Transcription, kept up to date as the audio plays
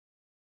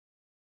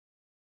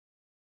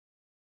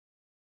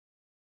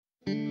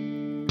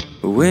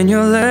when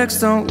your legs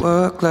don't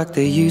work like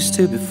they used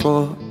to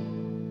before,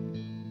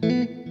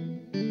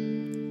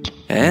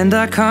 and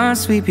I can't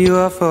sweep you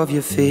off of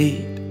your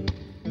feet.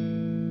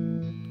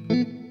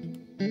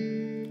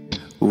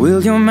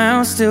 Will your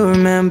mouth still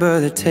remember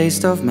the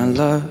taste of my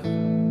love?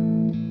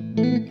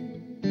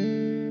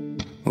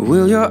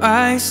 Will your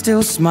eyes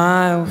still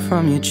smile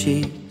from your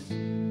cheeks?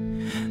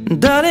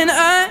 Darling,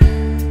 I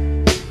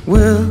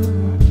will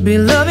be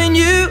loving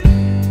you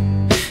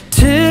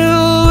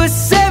till we're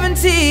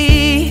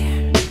 70.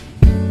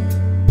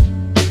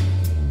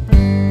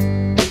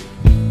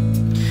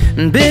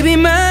 And baby,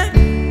 my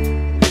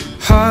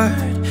heart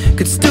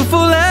could still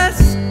fall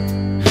as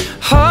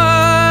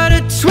hard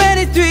at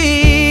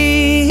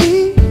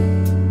 23.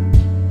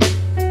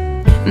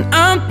 And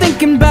I'm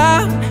thinking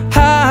about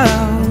how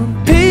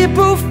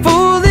people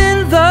fall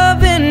in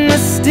love in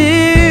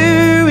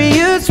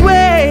mysterious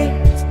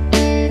ways.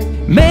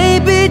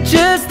 Maybe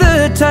just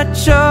the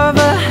touch of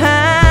a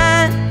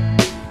hand.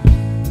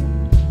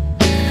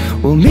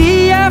 Well,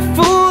 me, I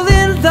fall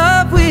in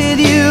love with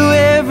you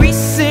every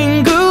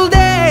single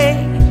day,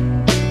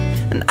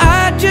 and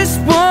I just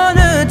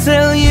wanna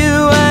tell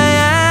you I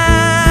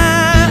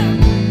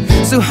am.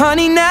 So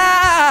honey,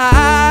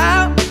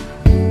 now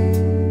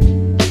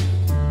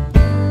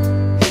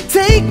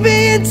take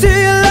me into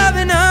your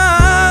loving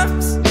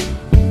arms.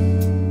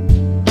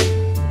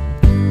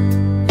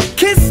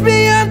 Kiss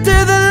me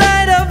under the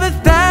light of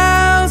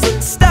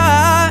 1,000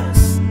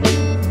 stars.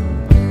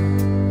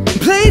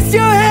 Place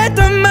your head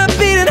on my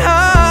beating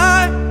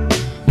heart.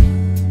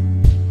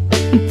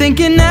 I'm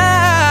thinking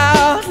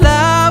out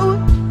loud,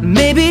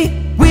 maybe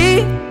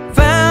we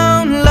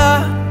found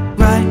love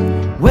right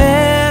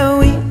where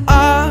we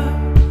are.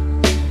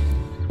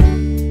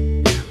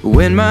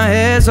 When my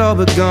hair's all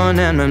but gone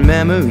and my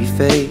memory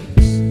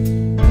fades,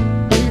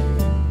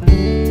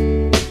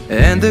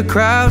 and the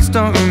crowds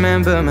don't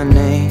remember my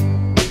name,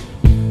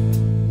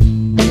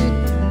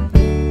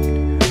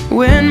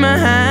 when my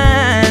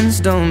hands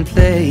don't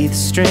play the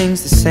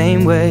strings the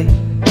same way,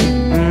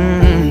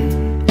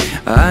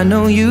 I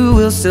know you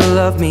will still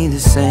love me the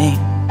same.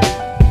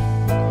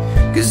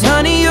 'Cause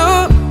honey,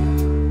 your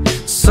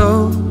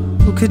soul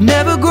could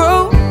never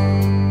grow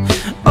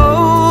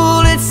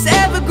old, it's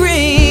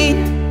evergreen.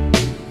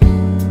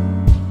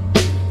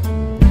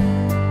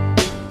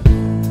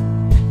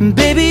 And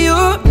baby,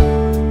 your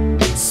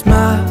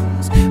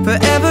smile's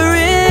forever